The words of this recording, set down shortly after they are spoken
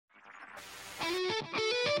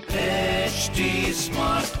HT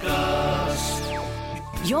Smartcast.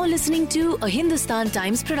 You're listening to a Hindustan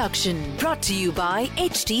Times production brought to you by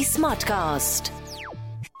HT Smartcast.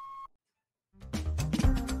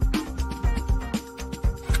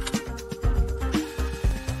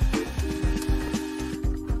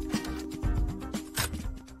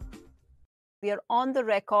 We are on the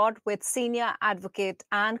record with senior advocate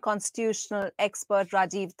and constitutional expert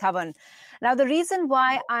Rajeev Dhawan. Now, the reason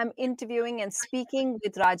why I'm interviewing and speaking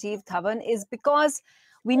with Rajeev Dhawan is because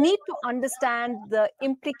we need to understand the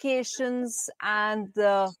implications and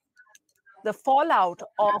the fallout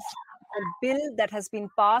of a bill that has been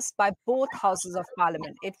passed by both houses of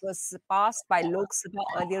parliament. It was passed by Lok Sabha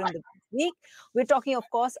earlier in the week. We're talking, of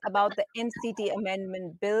course, about the NCT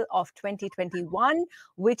Amendment Bill of 2021,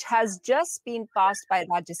 which has just been passed by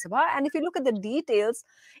Rajya Sabha. And if you look at the details,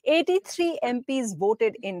 83 MPs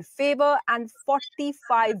voted in favor and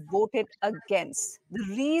 45 voted against. The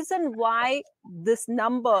reason why this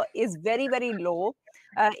number is very, very low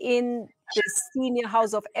in this senior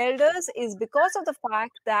House of Elders is because of the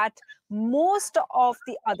fact that most of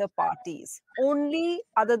the other parties, only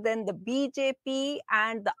other than the BJP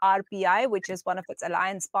and the RPI, which is one of its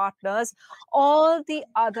alliance partners, all the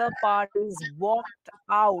other parties walked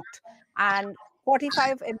out, and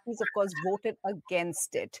 45 MPs, of course, voted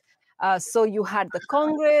against it. So you had the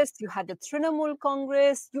Congress, you had the Trinamool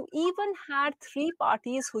Congress, you even had three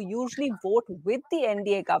parties who usually vote with the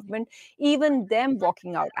NDA government, even them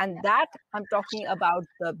walking out. And that I'm talking about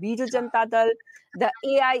the Biju Janata Dal, the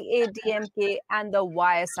AIADMK and the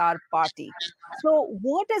YSR party. So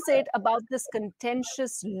what is it about this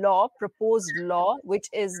contentious law, proposed law, which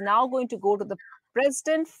is now going to go to the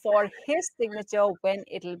president for his signature when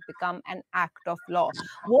it'll become an act of law?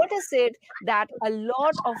 What is it that a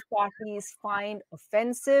lot of parties find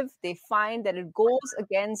offensive? They find that it goes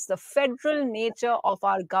against the federal nature of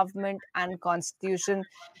our government and constitution.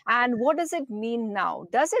 And what does it mean now?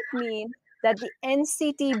 Does it mean that the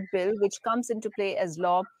NCT bill, which comes into play as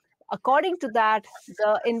law, according to that,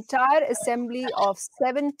 the entire assembly of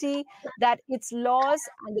 70, that its laws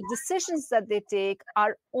and the decisions that they take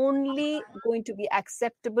are only going to be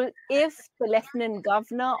acceptable if the Lieutenant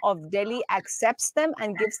Governor of Delhi accepts them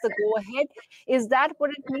and gives the go-ahead? Is that what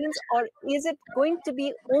it means? Or is it going to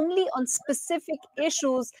be only on specific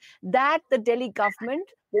issues that the Delhi government,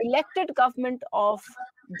 the elected government of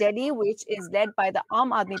Delhi, which is led by the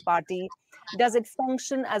Aam Aadmi Party, does it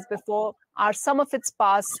function as before? Are some of its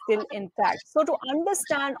powers still intact? So to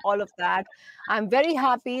understand all of that, I'm very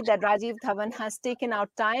happy that Rajeev Dhawan has taken out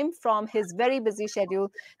time from his very busy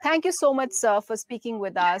schedule. Thank you so much, sir, for speaking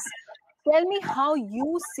with us. Tell me how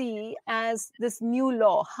you see as this new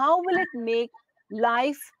law. How will it make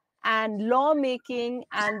life and lawmaking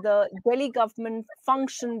and the Delhi government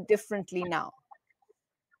function differently now?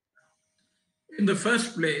 In the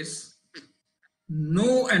first place,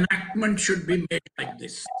 no enactment should be made like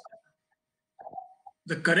this.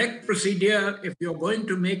 The correct procedure, if you're going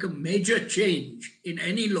to make a major change in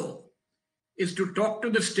any law, is to talk to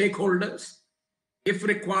the stakeholders. If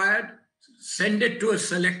required, send it to a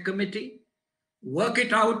select committee, work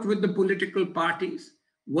it out with the political parties,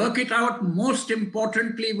 work it out most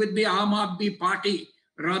importantly with the Aam Aadmi Party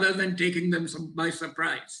rather than taking them by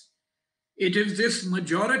surprise. It is this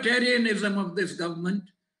majoritarianism of this government,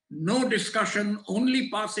 no discussion, only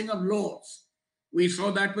passing of laws. We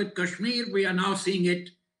saw that with Kashmir, we are now seeing it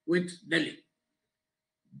with Delhi.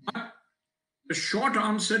 But the short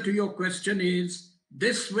answer to your question is,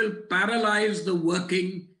 this will paralyze the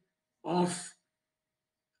working of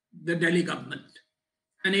the Delhi government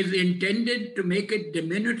and is intended to make it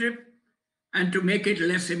diminutive and to make it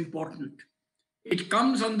less important. It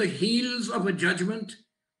comes on the heels of a judgment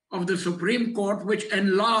of the Supreme Court which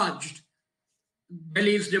enlarged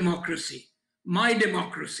Delhi's democracy, my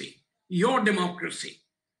democracy, your democracy.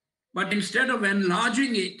 But instead of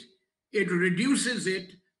enlarging it, it reduces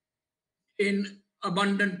it in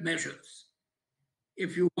abundant measures.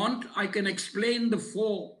 If you want, I can explain the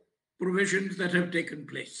four provisions that have taken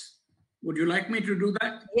place. Would you like me to do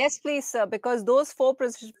that? Yes, please, sir, because those four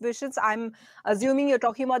provisions, I'm assuming you're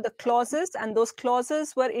talking about the clauses, and those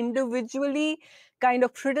clauses were individually kind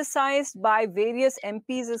of criticized by various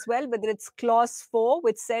MPs as well, whether it's clause 4,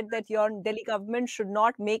 which said that your Delhi government should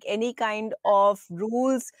not make any kind of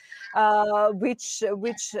rules which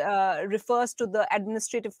refers to the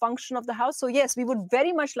administrative function of the House. So yes, we would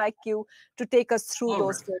very much like you to take us through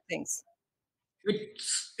those four things.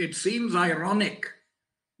 It seems ironic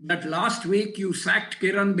that last week you sacked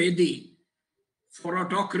Kiran Bedi for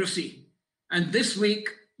autocracy, and this week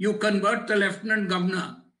you convert the Lieutenant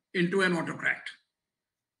Governor into an autocrat.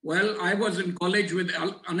 Well, I was in college with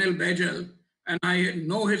Anil Baijal, and I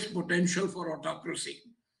know his potential for autocracy.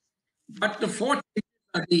 But the four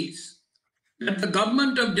changes are these: that the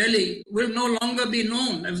government of Delhi will no longer be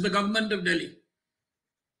known as the government of Delhi.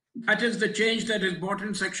 That is the change that is brought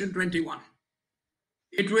in Section 21.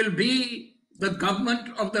 It will be the government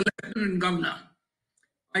of the Lieutenant Governor.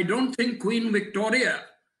 I don't think Queen Victoria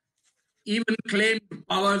even claimed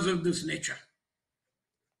powers of this nature,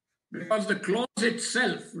 because the clause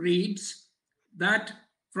itself reads that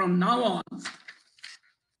from now on,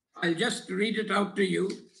 I'll just read it out to you.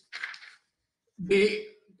 The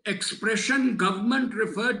expression government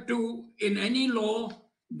referred to in any law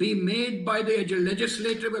be made by the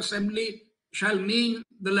Legislative Assembly shall mean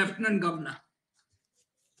the Lieutenant Governor.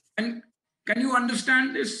 And can you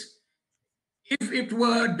understand this? If it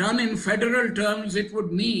were done in federal terms, it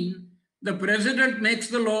would mean the president makes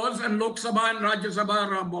the laws and Lok Sabha and Rajya Sabha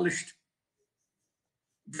are abolished.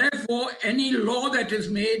 Therefore, any law that is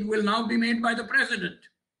made will now be made by the president.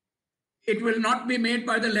 It will not be made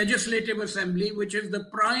by the Legislative Assembly, which is the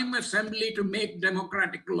prime assembly to make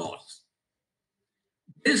democratic laws.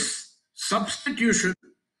 This substitution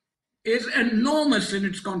is enormous in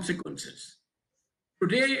its consequences.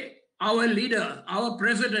 Today, our leader, our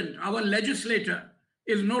president, our legislator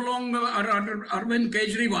is no longer Arvind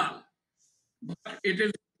Kejriwal, but it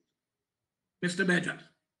is Mr. Bejar.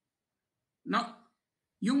 Now,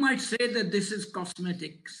 you might say that this is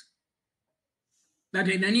cosmetics, that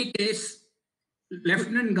in any case,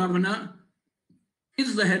 Lieutenant Governor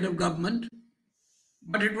is the head of government,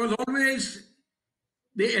 but it was always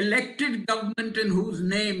the elected government in whose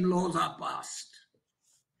name laws are passed.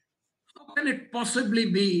 How can it possibly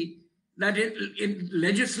be that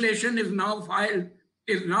legislation is now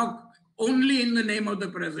only in the name of the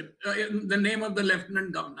president, in the name of the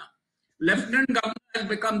Lieutenant Governor? Lieutenant Governor has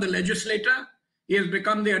become the legislator, he has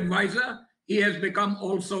become the advisor, he has become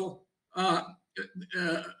also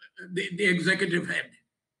the executive head.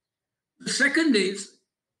 The second is,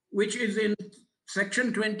 which is in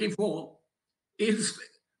Section 24, is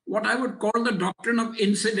what I would call the doctrine of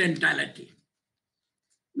incidentality.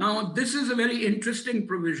 Now, this is a very interesting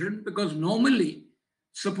provision because normally,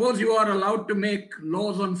 suppose you are allowed to make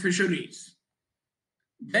laws on fisheries,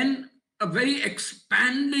 then a very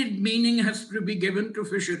expanded meaning has to be given to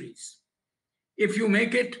fisheries. If you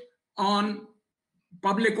make it on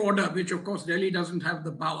public order, which of course Delhi doesn't have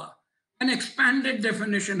the power, an expanded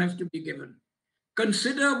definition has to be given.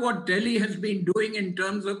 Consider what Delhi has been doing in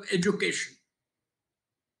terms of education.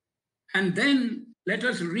 And then let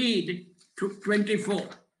us read to 24.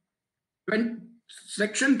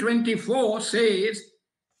 Section 24 says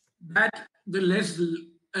that the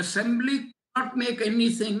assembly cannot make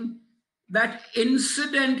anything that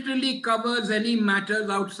incidentally covers any matters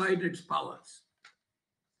outside its powers.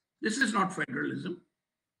 This is not federalism.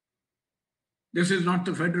 This is not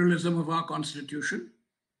the federalism of our constitution,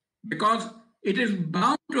 because it is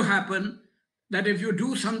bound to happen that if you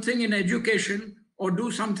do something in education or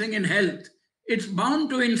do something in health, it's bound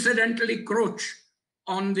to incidentally encroach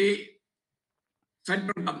on the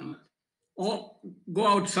central government or go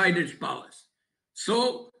outside its powers.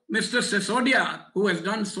 So Mr. Sisodia, who has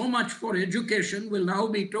done so much for education, will now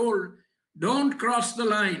be told, don't cross the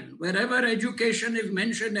line. Wherever education is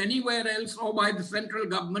mentioned anywhere else or by the central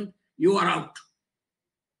government, you are out.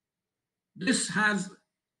 This has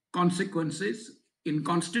consequences in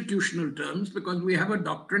constitutional terms because we have a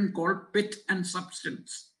doctrine called pith and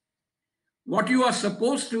substance. What you are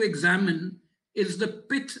supposed to examine is the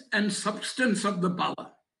pith and substance of the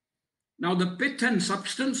power. Now, the pith and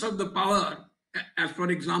substance of the power, as for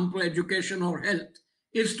example, education or health,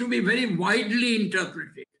 is to be very widely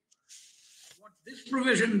interpreted. What this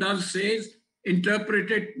provision does says interpret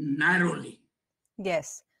it narrowly.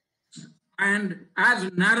 Yes. And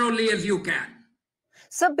as narrowly as you can.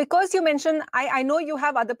 So because you mentioned, I know you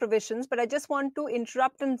have other provisions, but I just want to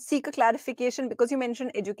interrupt and seek a clarification because you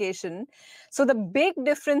mentioned education. So the big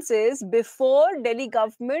difference is before, Delhi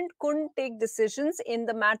government couldn't take decisions in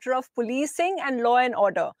the matter of policing and law and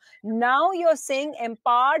order. Now you're saying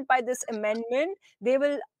empowered by this amendment, they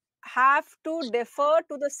will have to defer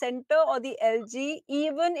to the center or the LG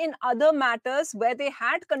even in other matters where they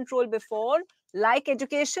had control before, like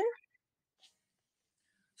education?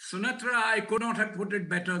 Sunatra, I could not have put it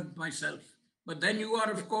better myself. But then you are,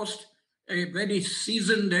 of course, a very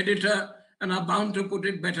seasoned editor and are bound to put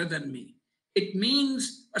it better than me. It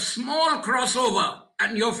means a small crossover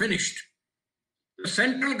and you're finished. The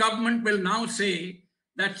central government will now say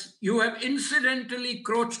that you have incidentally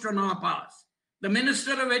encroached on our powers. The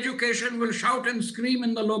Minister of Education will shout and scream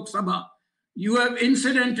in the Lok Sabha, you have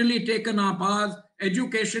incidentally taken our powers.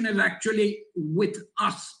 Education is actually with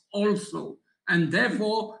us also. and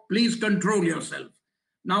therefore, please control yourself.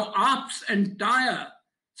 Now, AAP's entire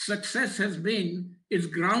success has been its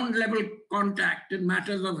ground level contact in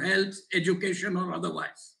matters of health, education, or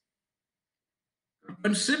otherwise.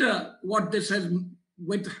 Consider what this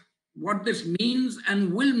means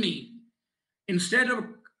and will mean. Instead of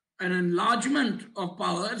an enlargement of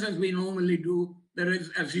powers, as we normally do, there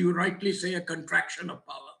is, as you rightly say, a contraction of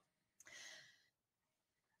power.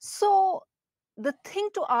 So, the thing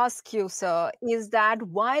to ask you, sir, is that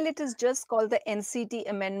while it is just called the NCT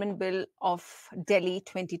Amendment Bill of Delhi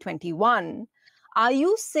 2021, are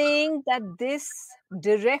you saying that this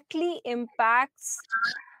directly impacts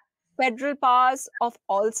federal powers of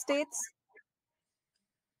all states?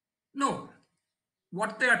 No.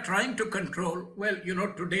 What they are trying to control, well,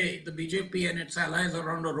 today the BJP and its allies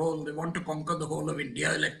are on a roll. They want to conquer the whole of India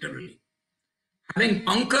electorally. Having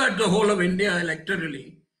conquered the whole of India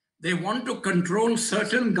electorally, they want to control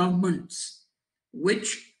certain governments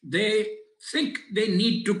which they think they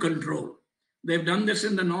need to control. They've done this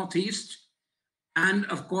in the Northeast. And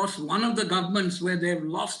of course, one of the governments where they've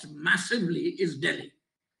lost massively is Delhi.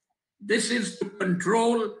 This is to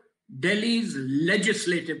control Delhi's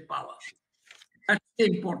legislative power. That's the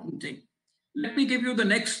important thing. Let me give you the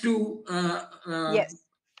next two Yes.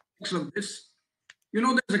 of this.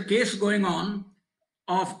 There's a case going on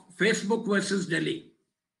of Facebook versus Delhi.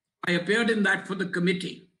 I appeared in that for the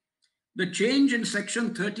committee. The change in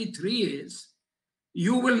section 33 is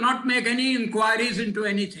you will not make any inquiries into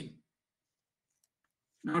anything.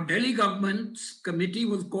 Now, Delhi government's committee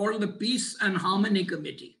was called the Peace and Harmony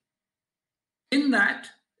Committee. In that,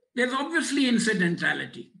 there's obviously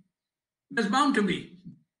incidentality. There's bound to be.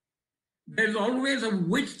 There's always a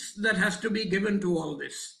width that has to be given to all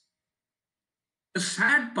this. The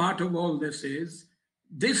sad part of all this is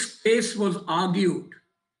this case was argued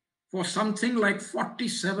for something like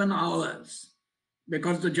 47 hours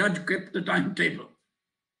because the judge kept the timetable.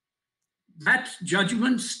 That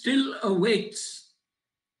judgment still awaits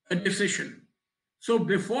a decision. So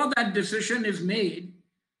before that decision is made,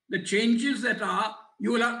 the changes that are,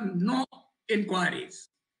 you will have no inquiries.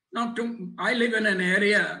 Now, I live in an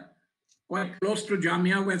area quite close to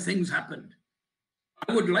Jamia where things happened.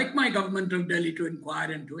 I would like my government of Delhi to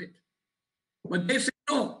inquire into it. But they say,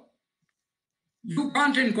 no, you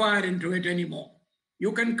can't inquire into it anymore.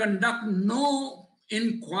 You can conduct no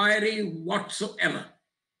inquiry whatsoever.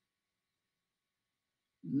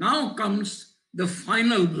 Now comes the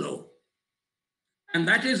final blow, and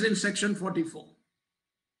that is in section 44.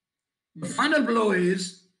 The final blow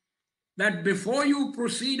is that before you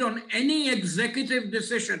proceed on any executive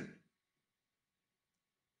decision,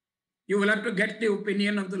 you will have to get the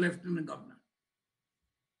opinion of the Lieutenant Governor.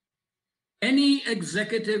 Any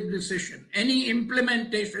executive decision, any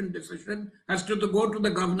implementation decision has to go to the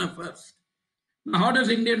governor first. Now, how does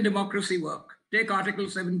Indian democracy work? Take Article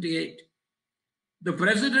 78. The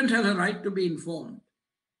president has a right to be informed.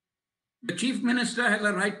 The chief minister has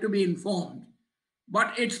a right to be informed.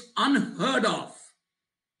 But it's unheard of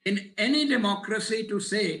in any democracy to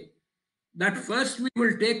say that first we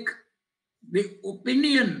will take the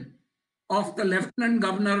opinion of the lieutenant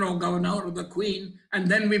governor or the queen, and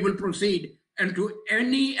then we will proceed into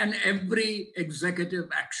any and every executive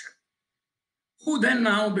action. Who then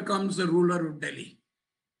now becomes the ruler of Delhi?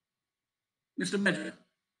 Mr. Bajaj,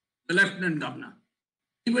 the lieutenant governor.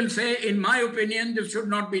 He will say, in my opinion, this should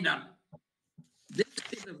not be done. This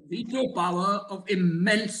is a veto power of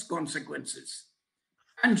immense consequences.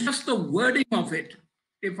 And just the wording of it,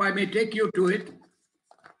 if I may take you to it,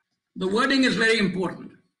 the wording is very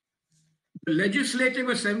important. The Legislative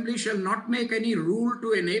Assembly shall not make any rule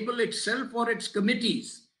to enable itself or its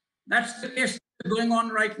committees. That's the case going on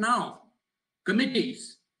right now.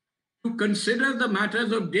 Committees to consider the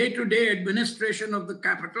matters of day-to-day administration of the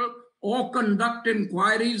capital or conduct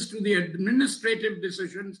inquiries to the administrative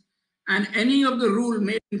decisions, and any of the rule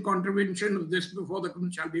made in contravention of this before the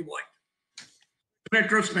committee shall be void.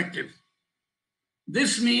 Retrospective.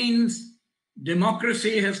 This means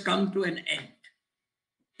democracy has come to an end.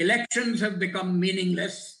 Elections have become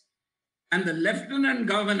meaningless, and the lieutenant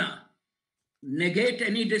governor negate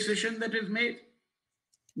any decision that is made.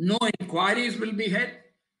 No inquiries will be held.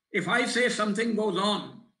 If I say something goes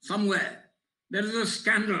on somewhere, there is a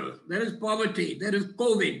scandal, there is poverty, there is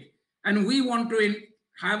COVID, and we want to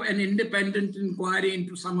have an independent inquiry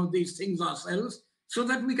into some of these things ourselves so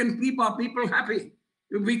that we can keep our people happy.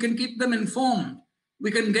 We can keep them informed.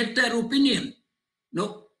 We can get their opinion.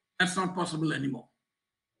 No, that's not possible anymore.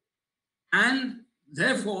 And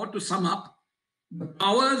therefore, to sum up, the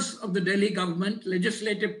powers of the Delhi government,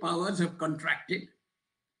 legislative powers, have contracted.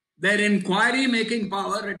 Their inquiry-making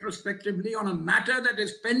power retrospectively on a matter that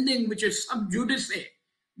is pending, which is sub judice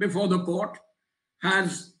before the court,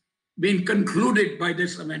 has been concluded by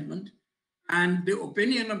this amendment, and the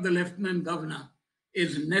opinion of the Lieutenant Governor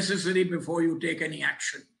is necessary before you take any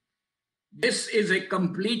action. This is a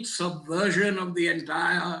complete subversion of the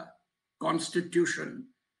entire Constitution,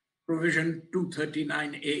 provision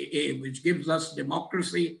 239AA, which gives us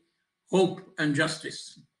democracy, hope, and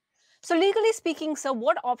justice. So legally speaking, sir,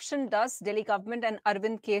 what option does Delhi government and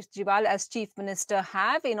Arvind Kejriwal as Chief Minister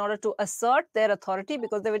have in order to assert their authority?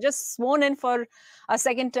 Because they were just sworn in for a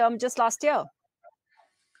second term just last year.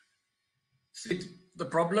 See, the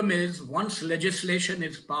problem is once legislation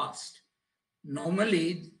is passed,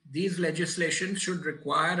 normally these legislations should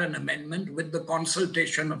require an amendment with the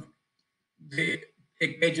consultation of the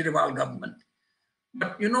Kejriwal government.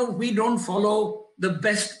 But, you know, we don't follow the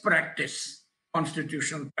best practice.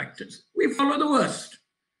 Constitutional practice. We follow the worst.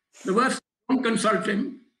 The worst, don't consult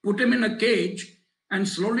him, put him in a cage and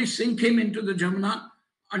slowly sink him into the Jamuna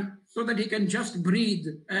so that he can just breathe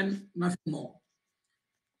and nothing more.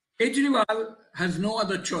 Kejriwal has no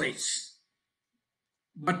other choice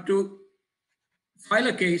but to file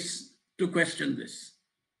a case to question this.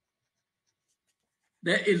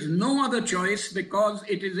 There is no other choice because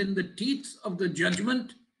it is in the teeth of the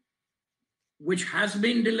judgment which has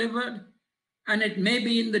been delivered, and it may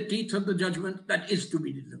be in the teeth of the judgment that is to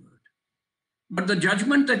be delivered. But the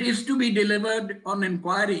judgment that is to be delivered on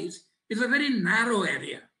inquiries is a very narrow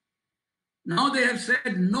area. Now they have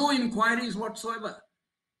said no inquiries whatsoever.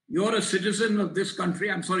 You're a citizen of this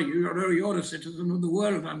country. I'm sorry, you're a citizen of the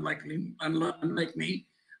world, unlike me.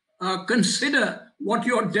 Consider what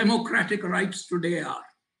your democratic rights today are.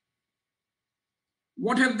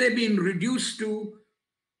 What have they been reduced to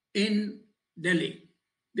in Delhi?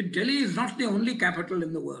 Delhi is not the only capital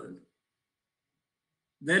in the world.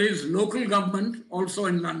 There is local government also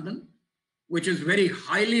in London, which is very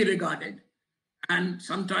highly regarded. And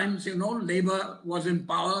sometimes, you know, Labour was in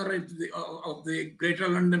power of the Greater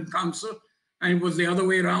London Council, and it was the other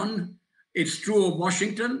way around. It's true of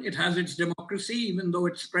Washington. It has its democracy, even though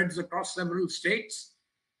it spreads across several states.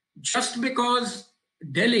 Just because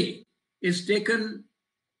Delhi is taken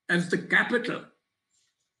as the capital,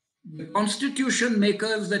 the constitution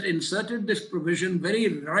makers that inserted this provision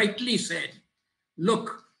very rightly said,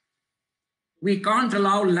 look, we can't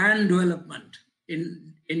allow land development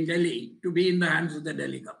in Delhi to be in the hands of the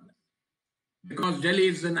Delhi government. Because Delhi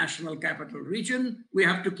is the national capital region, we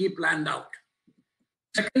have to keep land out.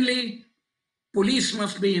 Secondly, police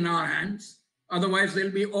must be in our hands. Otherwise,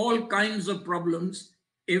 there'll be all kinds of problems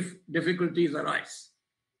if difficulties arise.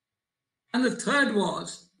 And the third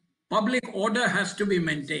was, public order has to be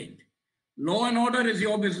maintained. Law and order is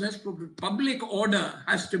your business, but public order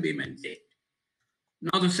has to be maintained.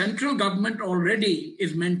 Now, the central government already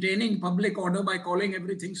is maintaining public order by calling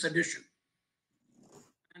everything sedition.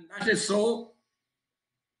 And that is so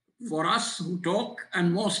for us who talk,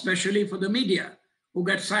 and more especially for the media who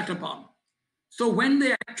get sat upon. So when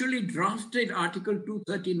they actually drafted Article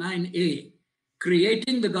 239A,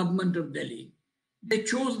 creating the government of Delhi, they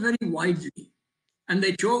chose very widely. And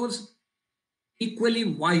they chose equally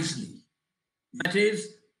wisely. That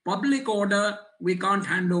is, public order we can't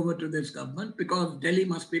hand over to this government because Delhi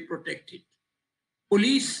must be protected.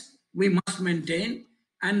 Police we must maintain,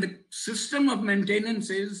 and the system of maintenance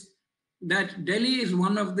is that Delhi is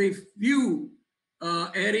one of the few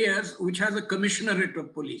areas which has a commissionerate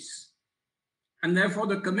of police. And therefore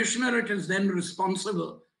the commissionerate is then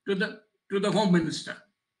responsible to the Home Minister.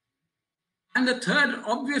 And the third,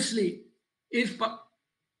 obviously, is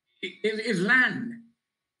land.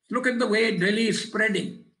 Look at the way Delhi is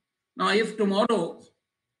spreading. Now, if tomorrow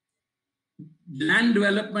land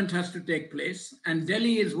development has to take place, and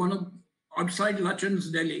Delhi is one of, outside Lachan's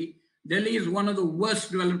Delhi is one of the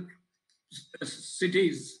worst developed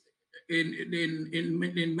cities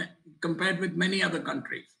compared with many other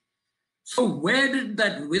countries. So where did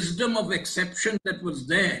that wisdom of exception that was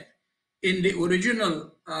there in the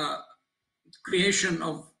original creation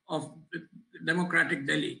of democratic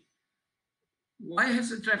Delhi, why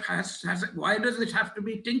does it have to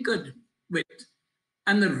be tinkered with?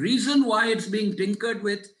 And the reason why it's being tinkered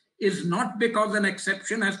with is not because an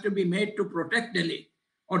exception has to be made to protect Delhi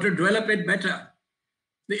or to develop it better.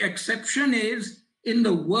 The exception is in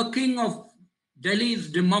the working of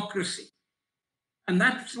Delhi's democracy. And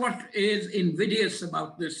that's what is invidious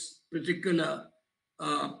about this particular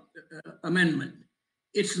amendment.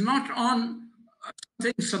 It's not on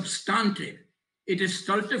something substantive. It is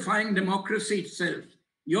stultifying democracy itself.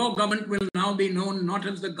 Your government will now be known not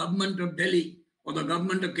as the government of Delhi or the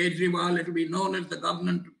government of Kejriwal. It will be known as the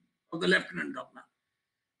government of the lieutenant governor.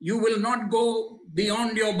 You will not go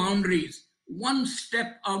beyond your boundaries. One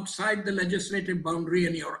step outside the legislative boundary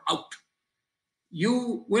and you're out.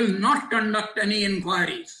 You will not conduct any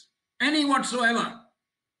inquiries, any whatsoever.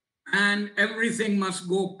 And everything must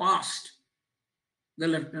go past the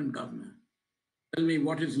lieutenant governor. Tell me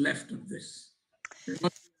what is left of this.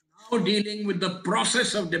 Because we're now dealing with the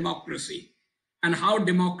process of democracy and how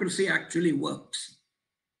democracy actually works.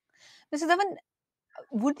 Mr. Dhawan,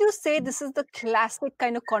 would you say this is the classic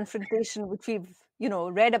kind of confrontation which we've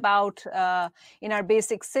read about in our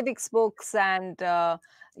basic civics books and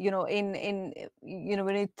in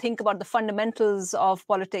when you think about the fundamentals of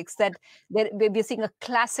politics, that we're seeing a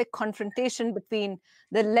classic confrontation between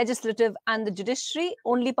the legislative and the judiciary?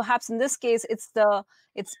 Only perhaps in this case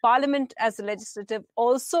it's Parliament as the legislative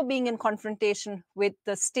also being in confrontation with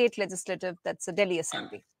the state legislative, that's the Delhi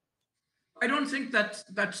Assembly. I don't think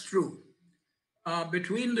that's true.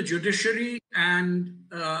 Between the judiciary and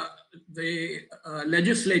the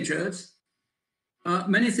legislatures,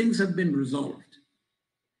 many things have been resolved.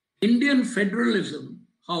 Indian federalism,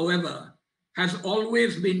 however, has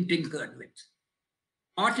always been tinkered with.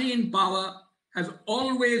 Party in power has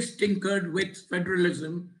always tinkered with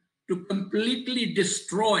federalism to completely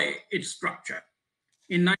destroy its structure.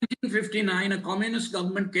 In 1959, a communist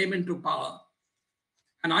government came into power.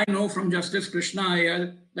 And I know from Justice Krishna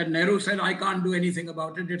Iyer that Nehru said, I can't do anything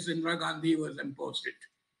about it. It's Indira Gandhi who has imposed it.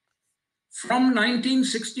 From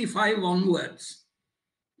 1965 onwards,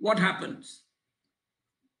 what happens?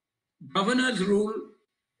 Governor's rule,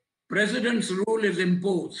 president's rule is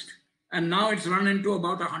imposed, and now it's run into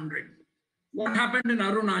about 100. What happened in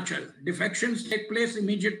Arunachal? Defections take place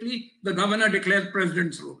immediately. The governor declares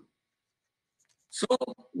president's rule. So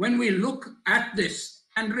when we look at this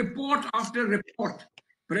and report after report,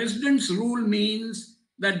 president's rule means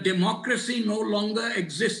that democracy no longer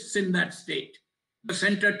exists in that state. The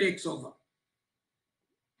center takes over.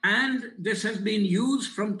 And this has been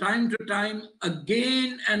used from time to time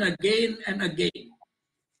again and again and again.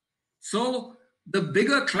 So the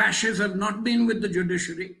bigger clashes have not been with the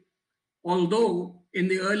judiciary, although in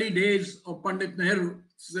the early days of Pandit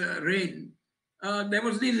Nehru's reign, there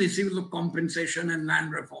was these issues of compensation and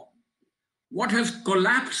land reform. What has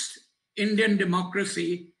collapsed Indian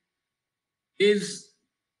democracy is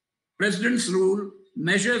president's rule,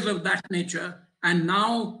 measures of that nature, and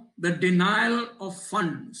now the denial of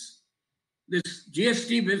funds. This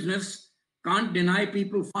GST business can't deny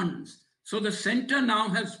people funds. So the center now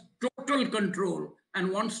has total control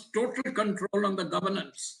and wants total control on the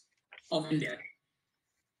governance of India.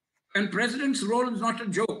 And president's role is not a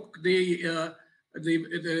joke. The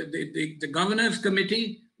Governors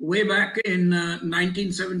Committee, way back in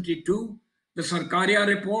 1972, the Sarkaria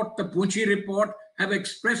report, the Poochie report have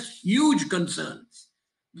expressed huge concerns.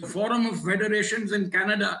 The Forum of Federations in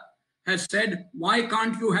Canada has said, why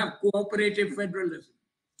can't you have cooperative federalism?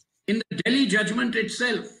 In the Delhi judgment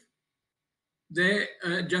itself, the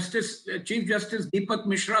Chief Justice Deepak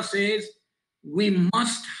Mishra says, we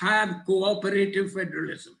must have cooperative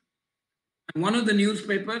federalism. And one of the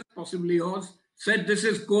newspapers, possibly yours, said this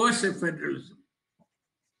is coercive federalism.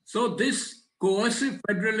 So this coercive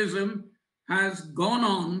federalism has gone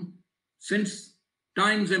on since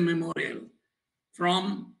times immemorial,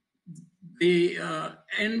 from the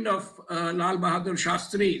end of Lal Bahadur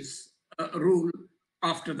Shastri's rule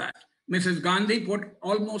after that. Mrs. Gandhi put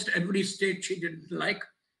almost every state she didn't like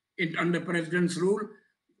under president's rule.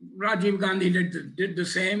 Rajiv Gandhi did the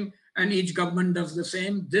same, and each government does the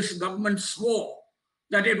same. This government swore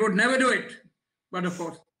that it would never do it, but of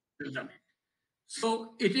course it has done it.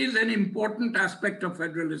 So it is an important aspect of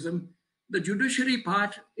federalism. The judiciary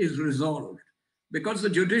part is resolved because the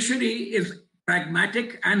judiciary is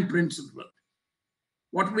pragmatic and principled.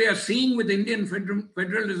 What we are seeing with Indian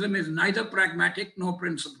federalism is neither pragmatic nor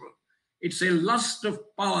principled. It's a lust of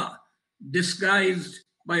power disguised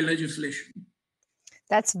by legislation.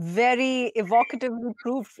 That's very evocatively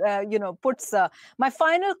puts. My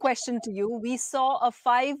final question to you, we saw a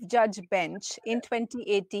 5-judge bench in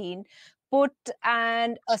 2018 put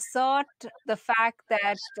and assert the fact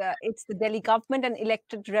that it's the Delhi government and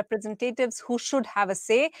elected representatives who should have a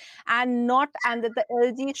say, and that the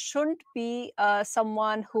LG shouldn't be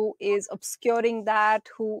someone who is obscuring that,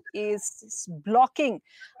 who is blocking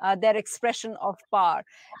their expression of power.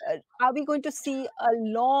 Are we going to see a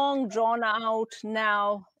long drawn out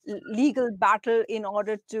now legal battle in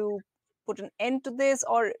order to put an end to this,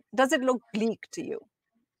 or does it look bleak to you?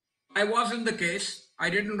 I was in the case. I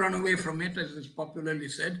didn't run away from it, as is popularly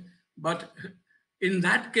said. But in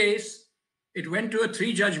that case, it went to a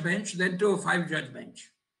 3-judge bench, then to a 5-judge bench.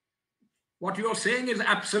 what you're saying is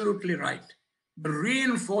absolutely right. The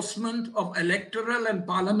reinforcement of electoral and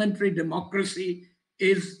parliamentary democracy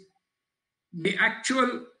is the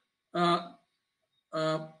actual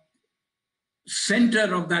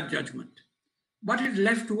center of that judgment. But it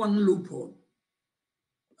left one loophole,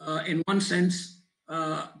 in one sense,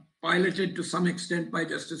 piloted to some extent by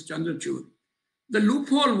Justice Chandrachud. The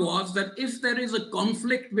loophole was that if there is a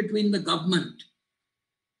conflict between the government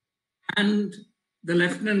and the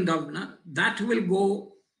lieutenant governor, that will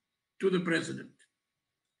go to the president.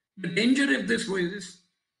 The danger of this was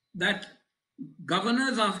that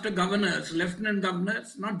governors after governors, lieutenant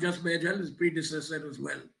governors, not just Bejal, his predecessor as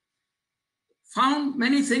well, found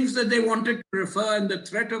many things that they wanted to refer, and the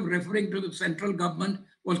threat of referring to the central government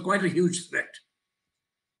was quite a huge threat.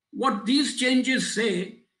 What these changes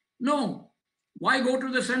say, no, why go to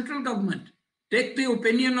the central government? Take the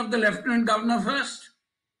opinion of the lieutenant governor first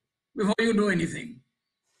before you do anything.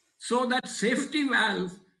 So that safety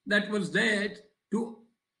valve that was there to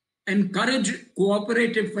encourage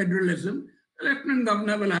cooperative federalism, the lieutenant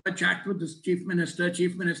governor will have a chat with the chief minister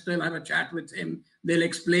will have a chat with him, they'll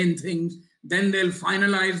explain things, then they'll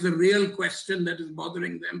finalize the real question that is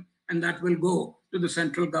bothering them, and that will go to the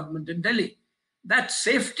central government in Delhi. That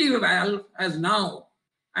safety valve has now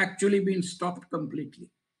actually been stopped completely.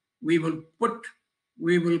 We will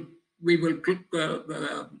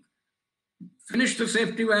finish the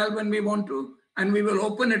safety valve when we want to, and we will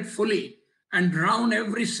open it fully and drown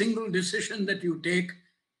every single decision that you take,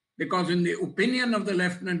 because in the opinion of the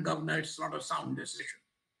lieutenant governor, it's not a sound decision.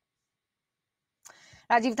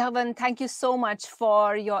 Rajeev Dhawan, thank you so much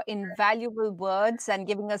for your invaluable words and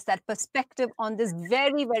giving us that perspective on this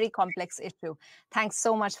very, very complex issue. Thanks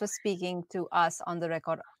so much for speaking to us on the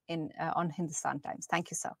record on Hindustan Times.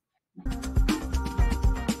 Thank you, sir.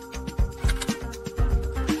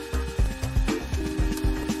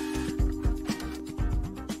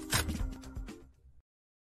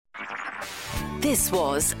 This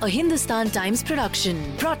was a Hindustan Times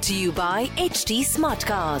production brought to you by HT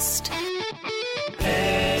Smartcast.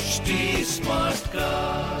 HT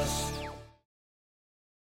Smartcast.